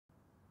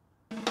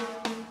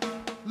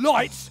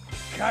Lights,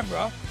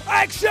 camera,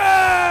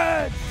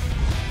 action!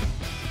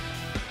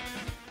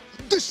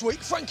 This week,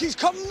 Franky's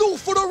come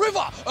north for the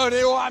river, and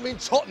here I am in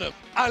Tottenham,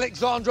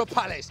 Alexandra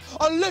Palace,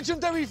 a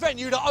legendary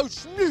venue that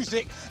hosts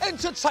music,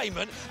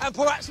 entertainment, and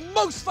perhaps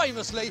most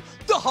famously,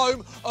 the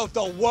home of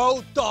the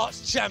World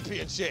Darts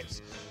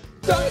Championships.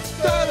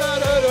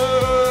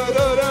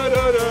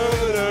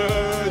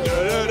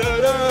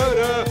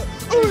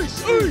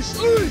 Oosh, oosh,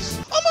 oosh!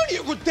 I'm only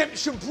at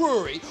Redemption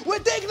Brewery, where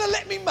they're going to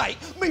let me make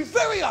me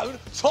very own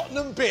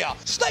Tottenham beer.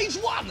 Stage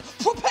 1,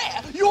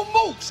 prepare your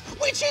malt,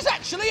 which is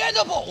actually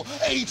edible.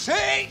 Eat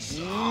it!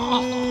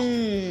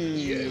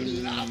 You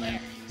love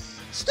it.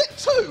 Step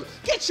 2,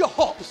 get your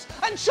hops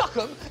and chuck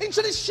them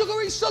into this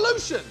sugary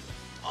solution.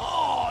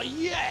 Oh,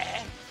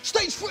 yeah.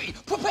 Stage 3,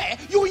 prepare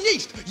your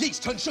yeast.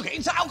 Yeast turns sugar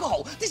into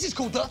alcohol. This is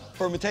called the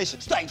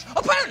fermentation stage.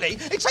 Apparently,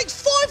 it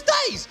takes 5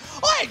 days.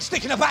 I ain't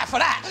sticking about for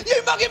that.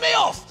 You mugging me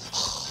off.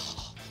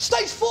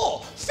 Stage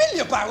 4, fill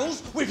your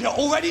barrels with your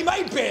already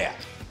made beer.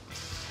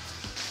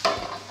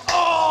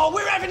 Oh,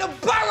 we're having a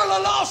barrel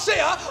of last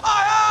year. Aye,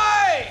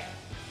 aye.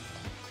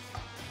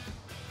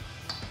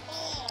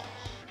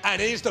 And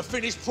here's the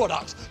finished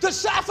product. The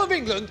South of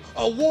England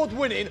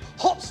award-winning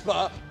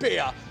Hotspur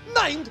beer,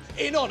 named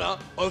in honour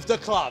of the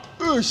club.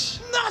 Oosh!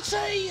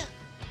 Nutty!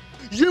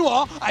 You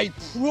are a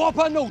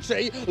proper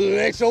naughty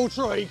little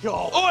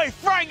treacle. Oi,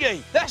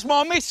 Franky! That's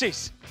my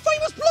missus.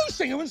 Famous blues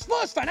singer and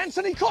Spurs fan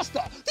Antony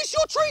Costa. This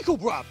your treacle,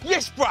 bruv?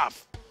 Yes,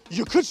 bruv.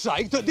 You could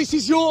say that this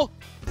is your...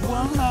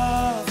 One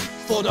love.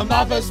 For the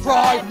mother's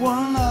pride.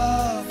 One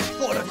love.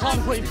 For the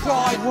country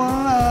pride.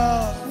 One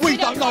love. We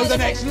don't know the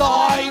next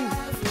line.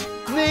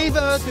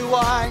 Neither do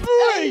I.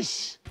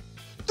 Eesh!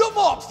 The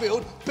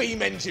Markfield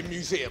Beam Engine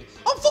Museum.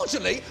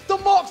 Unfortunately, the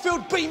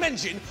Markfield Beam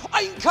Engine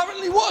ain't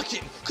currently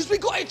working because we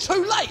got it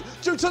too late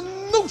due to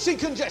naughty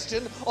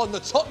congestion on the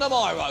Tottenham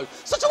High Road.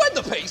 So to end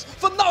the piece,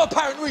 for no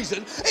apparent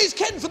reason, is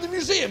Ken from the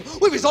museum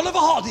with his Oliver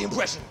Hardy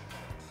impression.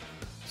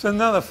 It's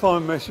another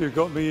fine mess you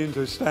got me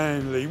into,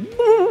 Stanley.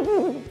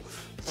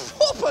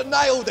 Proper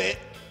nailed it.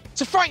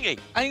 So, Franky,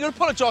 ain't you going to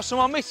apologise to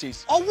my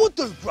missus? I would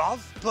do,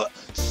 bruv, but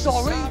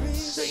sorry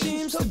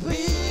seems to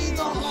be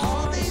the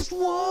hardest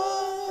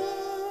word.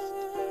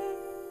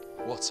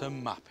 What a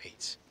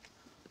muppet.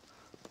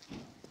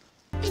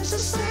 It's a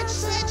sad,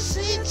 sad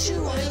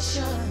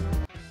situation.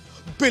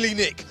 Billy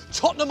Nick,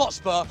 Tottenham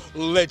Hotspur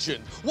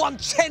legend, won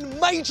 10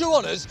 major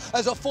honours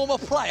as a former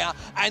player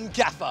and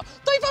gaffer.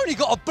 They've only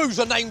got a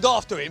boozer named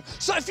after him,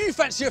 so if you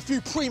fancy a few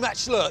pre-match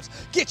slurts,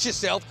 get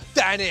yourself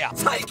down here.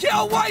 Take it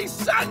away,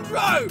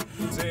 Sandro!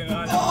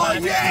 Oh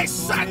yes,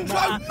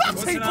 Sandro,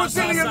 nutty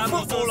Brazilian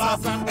footballer.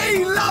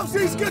 He loves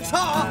his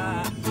guitar.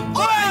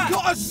 I ain't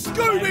got a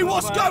Scooby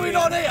what's going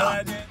on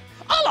here.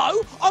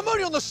 Hello, I'm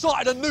only on the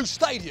site of the new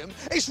stadium.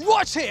 It's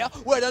right here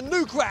where the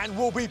new ground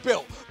will be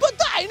built. But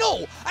that ain't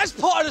all. As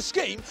part of the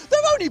scheme, they're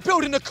only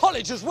building a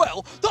college as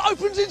well that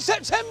opens in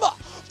September.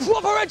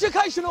 Proper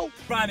educational.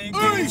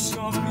 Oosh!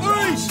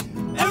 Oosh!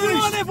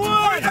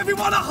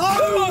 Everyone at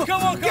home!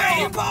 Come on! Get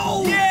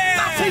involved!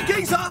 Yeah! Nutty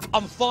geezer!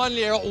 I'm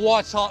finally here at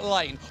White Hart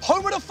Lane,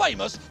 home of the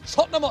famous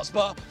Tottenham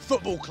Hotspur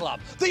Football Club.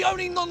 The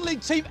only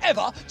non-league team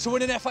ever to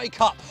win an FA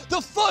Cup.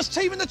 The first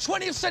team in the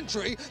 20th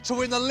century to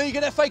win the League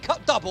and FA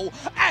Cup double.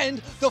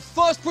 And the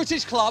first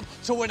British club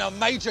to win a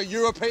major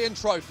European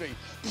trophy.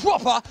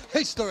 Proper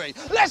history.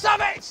 Let's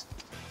have it!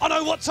 I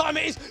know what time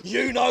it is,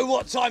 you know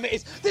what time it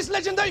is. This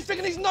legendary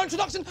figure needs no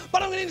introduction,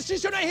 but I'm going to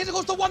introduce you now. Here's, of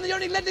course, the one, the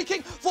only Ledley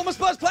King, former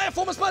Spurs player,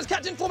 former Spurs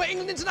captain, former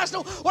England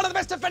international, one of the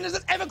best defenders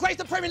that's ever graced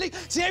the Premier League.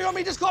 Thierry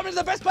Henry described him as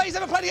the best player he's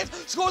ever played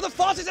against, scored the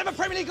fastest ever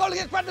Premier League goal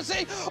against Bradford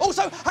City.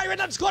 Also, Harry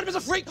Redknapp described him as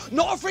a freak,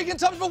 not a freak in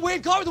terms of a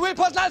weird guy with a weird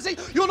personality.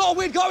 You're not a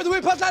weird guy with a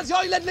weird personality,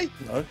 are you, Ledley?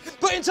 No.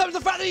 But in terms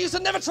of the fact that he used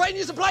to never train,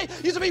 used to play,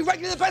 used to be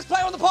regularly the best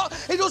player on the park,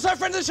 he's also a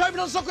friend of the show, been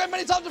on Soccer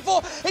many times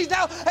before. He's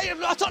now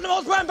a Tottenham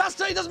Hotspur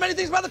ambassador, he does many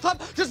things about the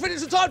club, just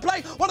finished retired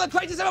play. One of the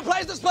greatest ever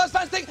players that Spurs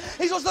fans think.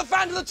 He's also the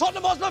founder of the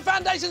Tottenham Hotspur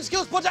Foundation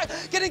Skills Project,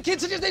 getting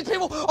kids such as these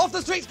people off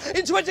the streets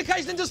into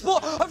education, into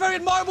sport. A very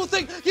admirable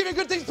thing, giving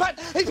good things back.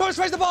 He's promised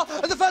to raise the bar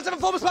as the first ever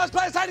former Spurs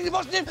player standing in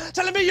the gym,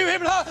 telling me, you,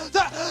 him and her,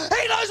 that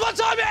he knows what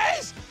time it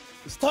is!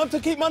 It's time to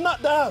keep my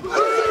nut down.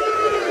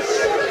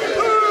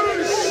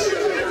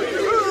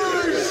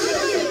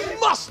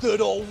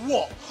 Mustard or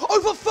what?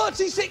 Over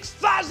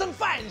 36,000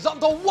 fans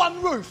under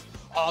one roof.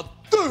 I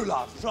do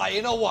love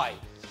playing away.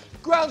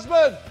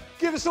 Groundsman,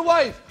 give us a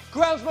wave.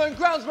 Groundsman,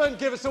 groundsman,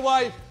 give us a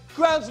wave.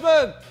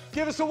 Groundsman,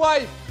 give us a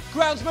wave.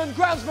 Groundsman,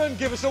 groundsman,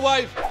 give us a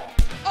wave.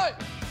 Hey.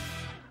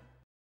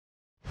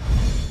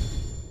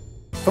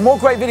 For more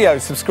great videos,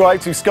 subscribe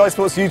to Sky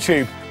Sports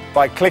YouTube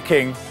by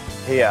clicking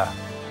here.